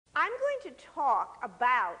I'm going to talk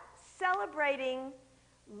about celebrating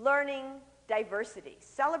learning diversity.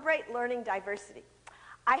 Celebrate learning diversity.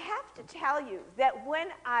 I have to tell you that when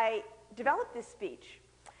I developed this speech,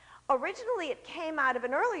 originally it came out of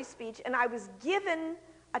an early speech, and I was given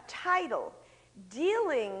a title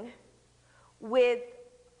dealing with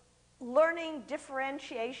learning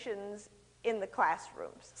differentiations in the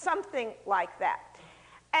classrooms, something like that.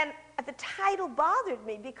 And the title bothered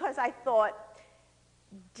me because I thought,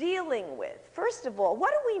 dealing with, first of all,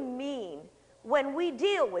 what do we mean when we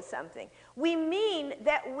deal with something? We mean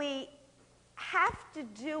that we have to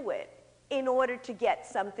do it in order to get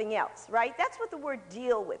something else, right? That's what the word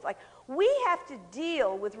deal with, like we have to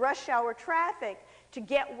deal with rush hour traffic to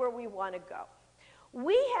get where we want to go.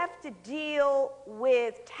 We have to deal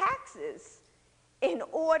with taxes in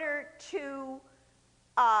order to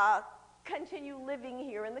continue living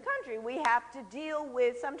here in the country. We have to deal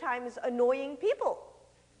with sometimes annoying people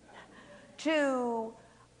to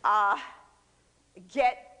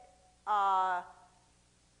get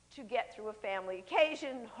through a family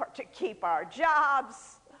occasion, or to keep our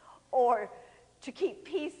jobs, or to keep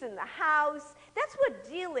peace in the house. That's what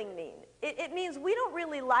dealing means. It means we don't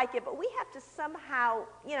really like it, but we have to somehow,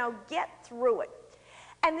 get through it.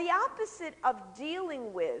 And the opposite of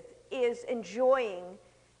dealing with is enjoying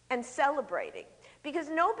and celebrating. Because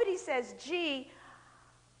nobody says, gee,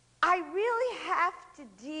 I really have to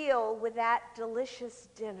deal with that delicious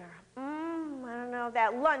dinner. I don't know,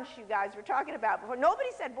 that lunch you guys were talking about before.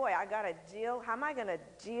 Nobody said, boy, I got to deal. How am I going to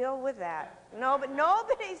deal with that? No, but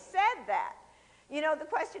nobody said that. The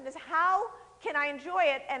question is, how can I enjoy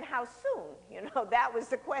it and how soon? That was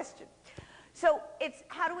the question. So it's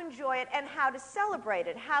how to enjoy it and how to celebrate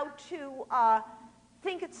it, how to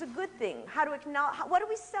think it's a good thing, how to acknowledge. What do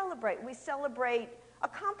we celebrate? We celebrate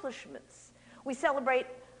accomplishments. We celebrate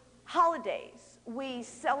holidays. We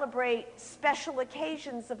celebrate special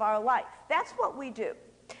occasions of our life. That's what we do.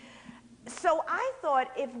 So I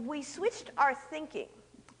thought if we switched our thinking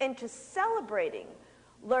into celebrating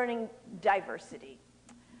learning diversity,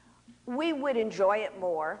 we would enjoy it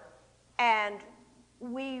more, and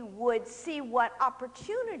we would see what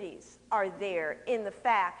opportunities are there in the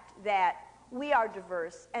fact that we are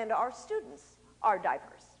diverse and our students are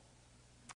diverse.